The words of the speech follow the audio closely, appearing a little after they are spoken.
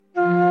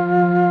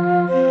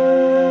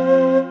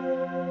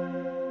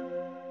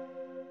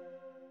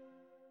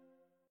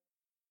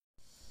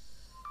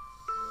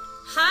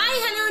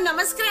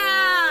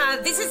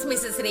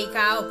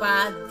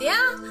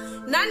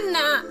ನನ್ನ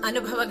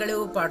ಅನುಭವಗಳು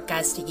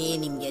ಪಾಡ್ಕಾಸ್ಟ್ಗೆ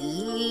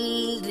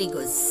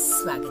ನಿಮ್ಗೆಲ್ರಿಗೂ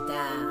ಸ್ವಾಗತ.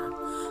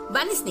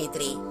 ಬನ್ನಿ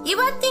ಸ್ನೇಹಿತರೆ,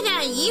 ಇವತ್ತಿನ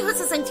ಈ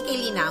ಹೊಸ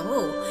ಸಂಚಿಕೆಯಲ್ಲಿ ನಾವು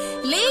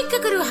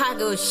ಲೇಖಕರು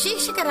ಹಾಗೂ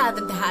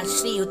ಶಿಕ್ಷಕರಾದಂತಹ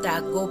ಶ್ರೀಯುತ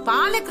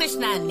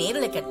ಗೋಪಾಲಕೃಷ್ಣ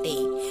ನೇರಳಕಟ್ಟೆ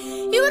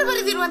ಇವರು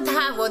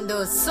ಬರೆದಿರುವಂತಹ ಒಂದು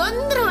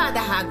ಸುಂದರವಾದ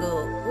ಹಾಗೂ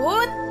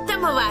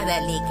ಉತ್ತಮವಾದ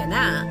ಲೇಖನ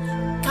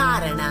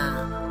ಕಾರಣ.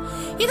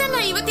 ಇದನ್ನ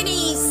ಇವತ್ತಿನ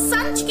ಈ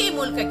ಸಂಚಿಕೆ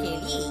ಮೂಲಕ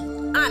ಕೇಳಿ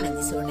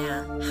ಆನಂದಿಸೋಣ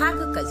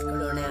ಹಾಗೂ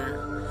ಕಲ್ತ್ಕೊಳ್ಳೋಣ.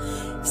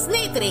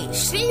 ಸ್ನೇಹಿತರೆ,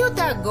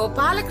 ಶ್ರೀಯುತ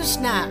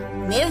ಗೋಪಾಲಕೃಷ್ಣ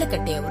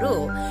ನೇರಳಕಟ್ಟೆ ಅವರು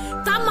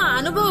ತಮ್ಮ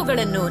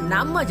ಅನುಭವಗಳನ್ನು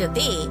ನಮ್ಮ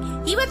ಜೊತೆ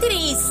ಇವತ್ತಿನ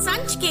ಈ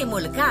ಸಂಚಿಕೆ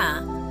ಮೂಲಕ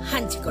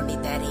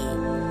ಹಂಚಿಕೊಂಡಿದ್ದಾರೆ.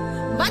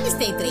 ಬನ್ನಿ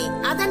ಸ್ನೇಹಿತರೆ,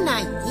 ಅದನ್ನ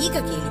ಈಗ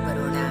ಕೇಳಿ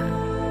ಬರೋಣ.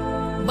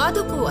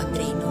 ಬದುಕು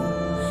ಅಂದ್ರೇನು?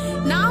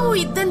 ನಾವು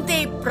ಇದ್ದಂತೆ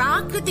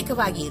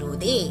ಪ್ರಾಕೃತಿಕವಾಗಿ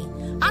ಇರುವುದೇ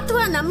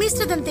ಅಥವಾ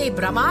ನಮ್ಮಿಷ್ಟದಂತೆ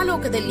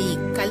ಭ್ರಮಾಲೋಕದಲ್ಲಿ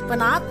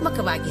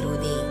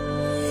ಕಲ್ಪನಾತ್ಮಕವಾಗಿರುವುದೇ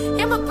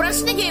ಎಂಬ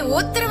ಪ್ರಶ್ನೆಗೆ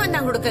ಉತ್ತರವನ್ನ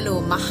ಹುಡುಕಲು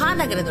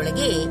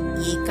ಮಹಾನಗರದೊಳಗೆ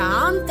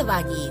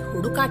ಏಕಾಂತವಾಗಿ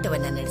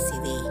ಹುಡುಕಾಟವನ್ನ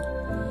ನಡೆಸಿದೆ.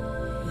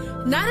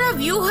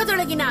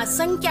 ನರವ್ಯೂಹದೊಳಗಿನ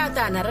ಅಸಂಖ್ಯಾತ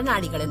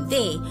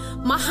ನರನಾಡಿಗಳಂತೆ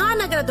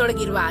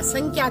ಮಹಾನಗರದೊಳಗಿರುವ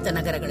ಅಸಂಖ್ಯಾತ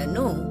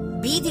ನಗರಗಳನ್ನು,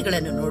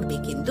 ಬೀದಿಗಳನ್ನು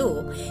ನೋಡಬೇಕೆಂದು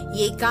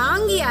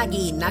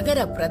ಏಕಾಂಗಿಯಾಗಿ ನಗರ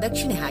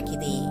ಪ್ರದಕ್ಷಿಣೆ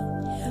ಹಾಕಿದೆ.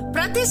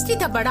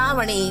 ಪ್ರತಿಷ್ಠಿತ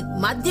ಬಡಾವಣೆ,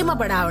 ಮಧ್ಯಮ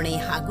ಬಡಾವಣೆ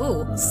ಹಾಗೂ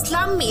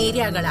ಸ್ಲಂ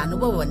ಏರಿಯಾಗಳ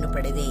ಅನುಭವವನ್ನು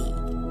ಪಡೆದೆ.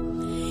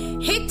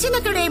 ಹೆಚ್ಚಿನ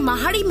ಕಡೆ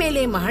ಮಹಡಿ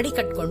ಮೇಲೆ ಮಹಡಿ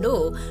ಕಟ್ಕೊಂಡು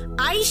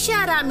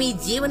ಐಷಾರಾಮಿ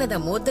ಜೀವನದ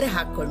ಮುದ್ರೆ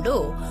ಹಾಕೊಂಡು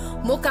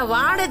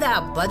ಮುಖವಾಡದ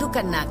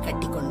ಬದುಕನ್ನ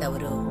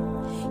ಕಟ್ಟಿಕೊಂಡವರು.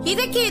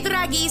 ಇದಕ್ಕೆ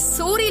ಎದುರಾಗಿ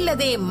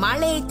ಸೂರಿಲ್ಲದೆ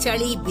ಮಳೆ,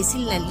 ಚಳಿ,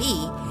 ಬಿಸಿಲಿನಲ್ಲಿ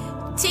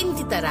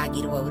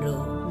ಚಿಂತಿತರಾಗಿರುವವರು.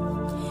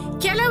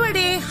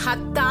 ಕೆಲವೆಡೆ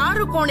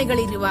 10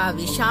 ಕೋಣೆಗಳಿರುವ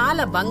ವಿಶಾಲ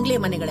ಬಂಗ್ಲೆ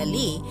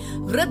ಮನೆಗಳಲ್ಲಿ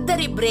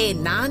ವೃದ್ಧರಿಬ್ರೇ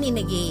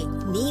ನಾನಿನಗೆ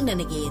ನೀ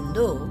ನನಗೆ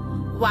ಎಂದು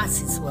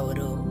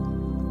ವಾಸಿಸುವವರು.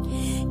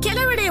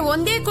 ಕೆಲವೆಡೆ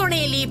ಒಂದೇ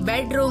ಕೋಣೆಯಲ್ಲಿ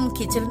ಬೆಡ್ರೂಮ್,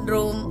 ಕಿಚನ್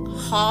ರೂಮ್,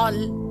 ಹಾಲ್,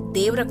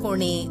 ದೇವರ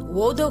ಕೋಣೆ,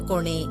 ಓದೋ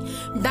ಕೋಣೆ,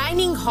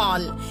 ಡೈನಿಂಗ್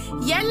ಹಾಲ್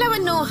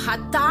ಎಲ್ಲವನ್ನು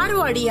 16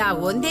 ಅಡಿಯ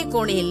ಒಂದೇ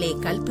ಕೋಣೆಯಲ್ಲೇ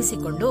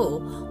ಕಲ್ಪಿಸಿಕೊಂಡು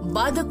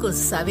ಬದುಕು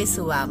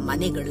ಸವೆಸುವ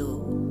ಮನೆಗಳು.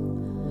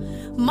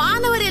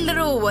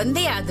 ಮಾನವರೆಲ್ಲರೂ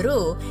ಒಂದೇ ಆದರೂ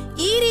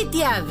ಈ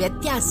ರೀತಿಯ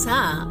ವ್ಯತ್ಯಾಸ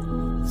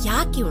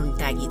ಯಾಕೆ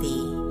ಉಂಟಾಗಿದೆ?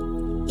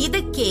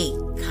 ಇದಕ್ಕೆ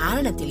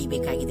ಕಾರಣ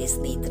ತಿಳಿಬೇಕಾಗಿದೆ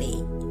ಸ್ನೇಹಿತರೆ.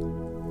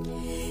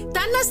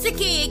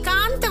 ತನ್ನಷ್ಟಕ್ಕೆ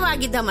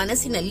ಏಕಾಂತವಾಗಿದ್ದ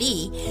ಮನಸ್ಸಿನಲ್ಲಿ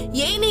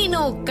ಏನೇನೋ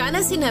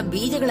ಕನಸಿನ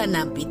ಬೀಜಗಳನ್ನ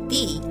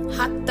ಬಿತ್ತಿ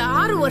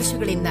 16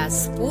 ವರ್ಷಗಳಿಂದ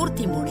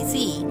ಸ್ಫೂರ್ತಿ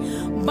ಮೂಡಿಸಿ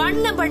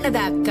ಬಣ್ಣ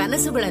ಬಣ್ಣದ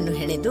ಕನಸುಗಳನ್ನು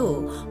ಹೆಣೆದು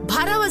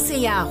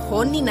ಭರವಸೆಯ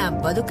ಹೊನ್ನಿನ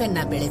ಬದುಕನ್ನ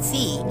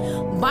ಬೆಳೆಸಿ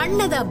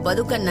ಬಣ್ಣದ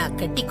ಬದುಕನ್ನ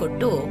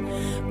ಕಟ್ಟಿಕೊಟ್ಟು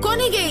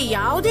ಕೊನೆಗೆ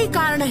ಯಾವುದೇ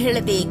ಕಾರಣ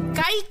ಹೇಳದೆ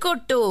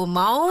ಕೈಕೊಟ್ಟು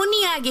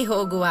ಮೌನಿಯಾಗಿ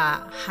ಹೋಗುವ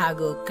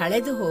ಹಾಗೂ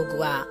ಕಳೆದು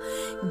ಹೋಗುವ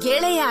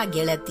ಗೆಳೆಯ,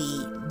 ಗೆಳತಿ,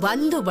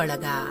 ಬಂಧು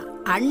ಬಳಗ,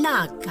 ಅಣ್ಣ,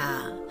 ಅಕ್ಕ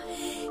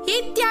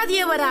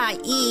ಇತ್ಯಾದಿಯವರ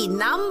ಈ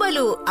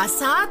ನಂಬಲು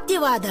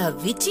ಅಸಾಧ್ಯವಾದ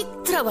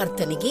ವಿಚಿತ್ರ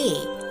ವರ್ತನೆಗೆ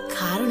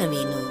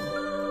ಕಾರಣವೇನು?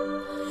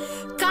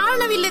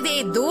 ಕಾರಣವಿಲ್ಲದೆ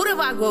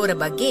ದೂರವಾಗುವವರ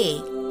ಬಗ್ಗೆ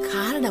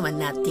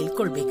ಕಾರಣವನ್ನ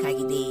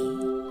ತಿಳ್ಕೊಳ್ಬೇಕಾಗಿದೆ.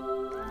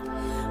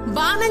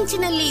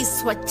 ಬಾನಂಚಿನಲ್ಲಿ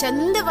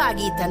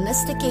ಸ್ವಚ್ಛಂದವಾಗಿ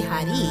ತನ್ನಷ್ಟಕ್ಕೆ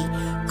ಹಾರಿ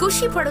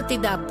ಖುಷಿ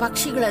ಪಡುತ್ತಿದ್ದ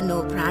ಪಕ್ಷಿಗಳನ್ನು,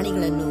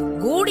 ಪ್ರಾಣಿಗಳನ್ನು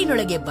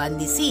ಗೂಡಿನೊಳಗೆ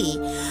ಬಂಧಿಸಿ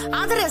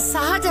ಅದರ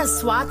ಸಹಜ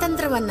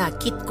ಸ್ವಾತಂತ್ರ್ಯವನ್ನ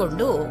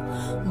ಕಿತ್ಕೊಂಡು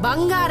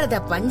ಬಂಗಾರದ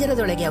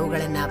ಪಂಜರದೊಳಗೆ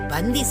ಅವುಗಳನ್ನ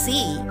ಬಂಧಿಸಿ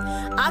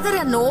ಅದರ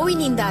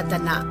ನೋವಿನಿಂದ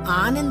ತನ್ನ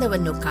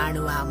ಆನಂದವನ್ನು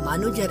ಕಾಣುವ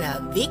ಮನುಜರ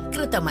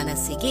ವಿಕೃತ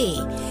ಮನಸ್ಸಿಗೆ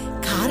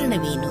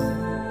ಕಾರಣವೇನು?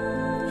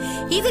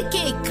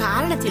 ಇದಕ್ಕೆ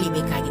ಕಾರಣ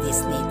ತಿಳಿಬೇಕಾಗಿದೆ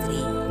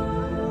ಸ್ನೇಹಿತರೆ.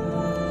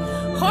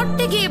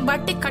 ಹೊಟ್ಟೆಗೆ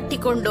ಬಟ್ಟೆ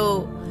ಕಟ್ಟಿಕೊಂಡು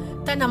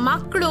ತನ್ನ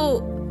ಮಕ್ಕಳು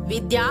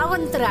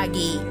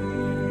ವಿದ್ಯಾವಂತರಾಗಿ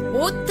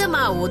ಉತ್ತಮ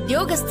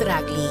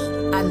ಉದ್ಯೋಗಸ್ಥರಾಗ್ಲಿ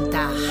ಅಂತ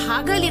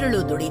ಹಗಲಿರುಳು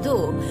ದುಡಿದು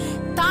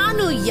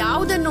ತಾನು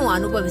ಯಾವುದನ್ನು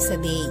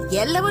ಅನುಭವಿಸದೆ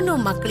ಎಲ್ಲವನ್ನೂ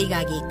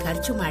ಮಕ್ಕಳಿಗಾಗಿ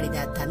ಖರ್ಚು ಮಾಡಿದ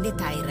ತಂದೆ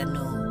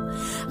ತಾಯರನ್ನು,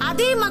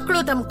 ಅದೇ ಮಕ್ಕಳು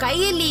ತಮ್ಮ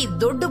ಕೈಯಲ್ಲಿ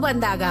ದುಡ್ಡು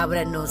ಬಂದಾಗ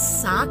ಅವರನ್ನು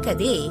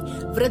ಸಾಕದೆ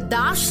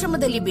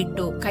ವೃದ್ಧಾಶ್ರಮದಲ್ಲಿ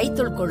ಬಿಟ್ಟು ಕೈ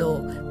ತೊಳ್ಕೊಳ್ಳೋ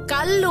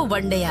ಕಲ್ಲು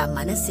ಬಂಡೆಯ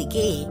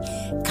ಮನಸ್ಸಿಗೆ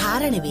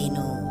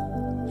ಕಾರಣವೇನು?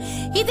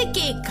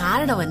 ಇದಕ್ಕೆ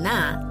ಕಾರಣವನ್ನ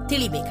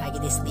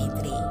ತಿಳಿಬೇಕಾಗಿದೆ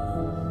ಸ್ನೇಹಿತರೆ.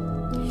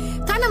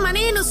 ತನ್ನ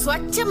ಮನೆಯನ್ನು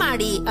ಸ್ವಚ್ಛ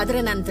ಮಾಡಿ ಅದರ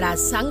ನಂತರ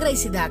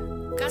ಸಂಗ್ರಹಿಸಿದ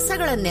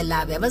ಕಸಗಳನ್ನೆಲ್ಲ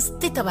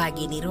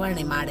ವ್ಯವಸ್ಥಿತವಾಗಿ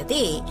ನಿರ್ವಹಣೆ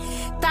ಮಾಡದೆ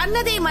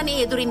ತನ್ನದೇ ಮನೆ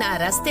ಎದುರಿನ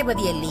ರಸ್ತೆ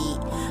ಬದಿಯಲ್ಲಿ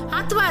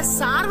ಅಥವಾ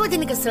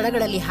ಸಾರ್ವಜನಿಕ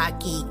ಸ್ಥಳಗಳಲ್ಲಿ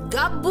ಹಾಕಿ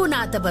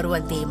ಗಬ್ಬುನಾಥ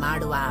ಬರುವಂತೆ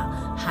ಮಾಡುವ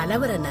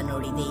ಹಲವರನ್ನ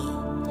ನೋಡಿದೆ.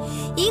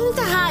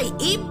 ಇಂತಹ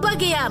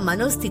ಇಬ್ಬಗೆಯ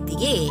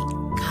ಮನೋಸ್ಥಿತಿಗೆ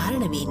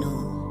ಕಾರಣವೇನು?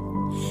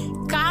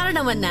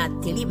 ಕಾರಣವನ್ನ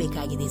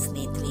ತಿಳಿಬೇಕಾಗಿದೆ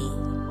ಸ್ನೇಹಿತರೆ.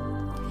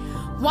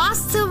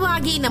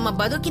 ವಾಸ್ತವವಾಗಿ ನಮ್ಮ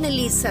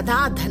ಬದುಕಿನಲ್ಲಿ ಸದಾ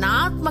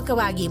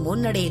ಧನಾತ್ಮಕವಾಗಿ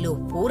ಮುನ್ನಡೆಯಲು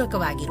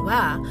ಪೂರಕವಾಗಿರುವ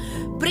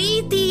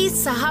ಪ್ರೀತಿ,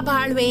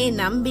 ಸಹಬಾಳ್ವೆ,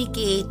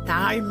 ನಂಬಿಕೆ,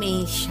 ತಾಳ್ಮೆ,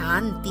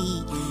 ಶಾಂತಿ,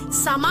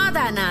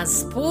 ಸಮಾಧಾನ,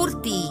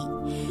 ಸ್ಫೂರ್ತಿ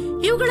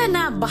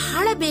ಇವುಗಳನ್ನ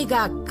ಬಹಳ ಬೇಗ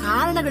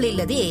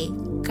ಕಾರಣಗಳಿಲ್ಲದೆ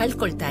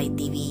ಕಳ್ಕೊಳ್ತಾ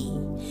ಇದ್ದೀವಿ.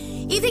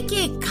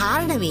 ಇದಕ್ಕೆ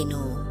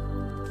ಕಾರಣವೇನು?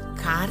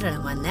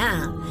 ಕಾರಣವನ್ನ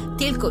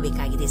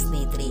ತಿಳ್ಕೋಬೇಕಾಗಿದೆ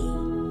ಸ್ನೇಹಿತರೆ.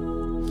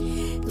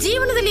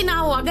 ಜೀವನದಲ್ಲಿ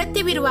ನಾವು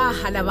ಅಗತ್ಯವಿರುವ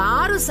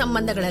ಹಲವಾರು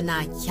ಸಂಬಂಧಗಳನ್ನ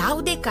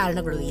ಯಾವುದೇ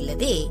ಕಾರಣಗಳು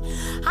ಇಲ್ಲದೆ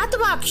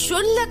ಅಥವಾ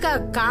ಕ್ಷುಲ್ಲಕ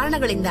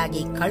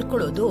ಕಾರಣಗಳಿಂದಾಗಿ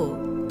ಕಳ್ಕೊಳ್ಳೋದು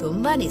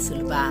ತುಂಬಾನೇ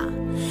ಸುಲಭ.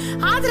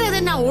 ಆದ್ರೆ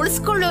ಅದನ್ನ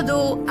ಉಳಿಸ್ಕೊಳ್ಳೋದು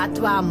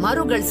ಅಥವಾ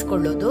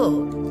ಮರುಗಳಿಸ್ಕೊಳ್ಳೋದು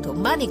ತುಂಬಾ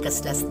ತುಂಬಾನೇ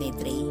ಕಷ್ಟ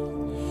ಸ್ನೇಹಿತರೆ.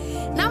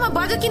 ನಮ್ಮ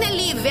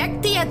ಬದುಕಿನಲ್ಲಿ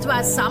ವ್ಯಕ್ತಿ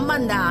ಅಥವಾ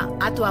ಸಂಬಂಧ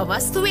ಅಥವಾ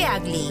ವಸ್ತುವೇ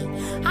ಆಗ್ಲಿ,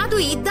 ಅದು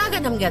ಇದ್ದಾಗ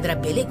ನಮ್ಗೆ ಅದರ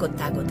ಬೆಲೆ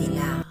ಗೊತ್ತಾಗೋದಿಲ್ಲ.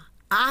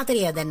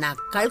 ಆದರೆ ಅದನ್ನ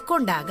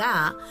ಕಳ್ಕೊಂಡಾಗ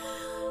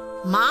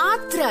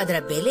ಮಾತ್ರ ಅದರ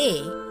ಬೆಲೆ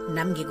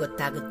ನಮ್ಗೆ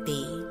ಗೊತ್ತಾಗುತ್ತೆ.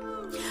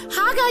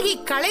 ಹಾಗಾಗಿ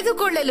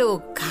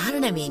ಕಳೆದುಕೊಳ್ಳಲು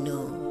ಕಾರಣವೇನು?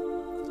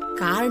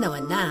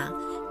 ಕಾರಣವನ್ನ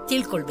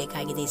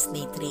ತಿಳ್ಕೊಳ್ಬೇಕಾಗಿದೆ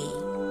ಸ್ನೇಹಿತರೆ.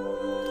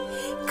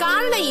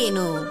 ಕಾರಣ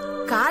ಏನು?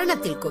 ಕಾರಣ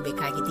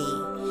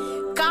ತಿಳ್ಕೋಬೇಕಾಗಿದೆ.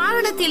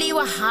 ಕಾರಣ ತಿಳಿಯುವ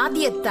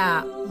ಹಾದಿಯತ್ತ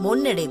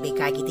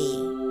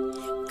ಮುನ್ನಡೆಯಬೇಕಾಗಿದೆ.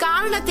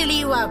 ಕಾರಣ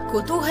ತಿಳಿಯುವ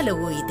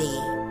ಕುತೂಹಲವೂ ಇದೆ.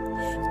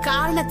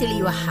 ಕಾರಣ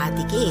ತಿಳಿಯುವ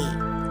ಹಾದಿಗೆ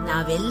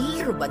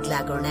ನಾವೆಲ್ಲರೂ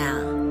ಬದಲಾಗೋಣ.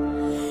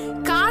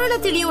 ಕಾರಣ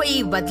ತಿಳಿಯುವ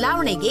ಈ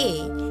ಬದಲಾವಣೆಗೆ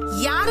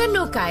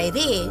ಯಾರನ್ನೂ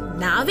ಕಾಯದೆ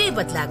ನಾವೇ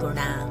ಬದಲಾಗೋಣ.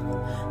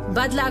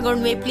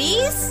 ಬದಲಾಗೋಣ್ವೆ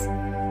ಪ್ಲೀಸ್,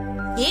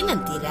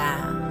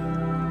 ಏನಂತೀರಾ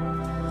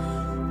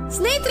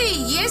ಸ್ನೇಹಿತರೆ?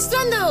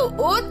 ಎಷ್ಟೊಂದು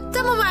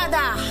ಉತ್ತಮವಾದ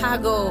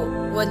ಹಾಗೂ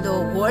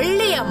ಒಂದು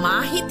ಒಳ್ಳೆಯ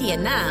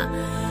ಮಾಹಿತಿಯನ್ನ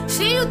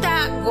ಶ್ರೀಯುತ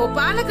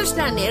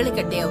ಗೋಪಾಲಕೃಷ್ಣ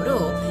ನೇರಳಕಟ್ಟೆ ಅವರು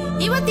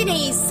ಇವತ್ತಿನ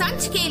ಈ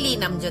ಸಂಚಿಕೆಯಲ್ಲಿ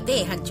ನಮ್ಮ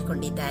ಜೊತೆ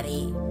ಹಂಚಿಕೊಂಡಿದ್ದಾರೆ.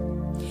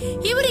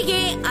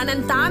 ಇವರಿಗೆ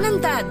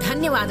ಅನಂತಾನಂತ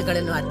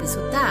ಧನ್ಯವಾದಗಳನ್ನು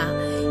ಅರ್ಪಿಸುತ್ತಾ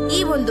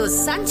ಈ ಒಂದು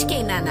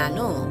ಸಂಚಿಕೆಯನ್ನ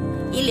ನಾನು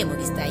ಇಲ್ಲೇ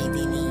ಮುಗಿಸ್ತಾ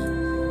ಇದ್ದೀನಿ.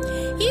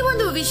 ಈ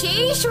ಒಂದು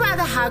ವಿಶೇಷವಾದ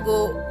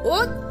ಹಾಗೂ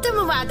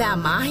ಉತ್ತಮವಾದ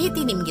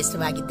ಮಾಹಿತಿ ನಿಮ್ಗೆ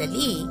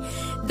ಇಷ್ಟವಾಗಿದ್ದಲ್ಲಿ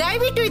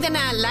ದಯವಿಟ್ಟು ಇದನ್ನ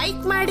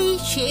ಲೈಕ್ ಮಾಡಿ,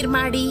 ಶೇರ್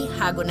ಮಾಡಿ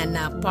ಹಾಗೂ ನನ್ನ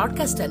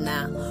ಪಾಡ್ಕಾಸ್ಟ್ ಅನ್ನ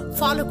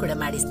ಫಾಲೋ ಕೂಡ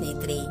ಮಾಡಿ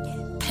ಸ್ನೇಹಿತರೆ.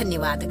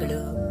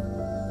 ಧನ್ಯವಾದಗಳು.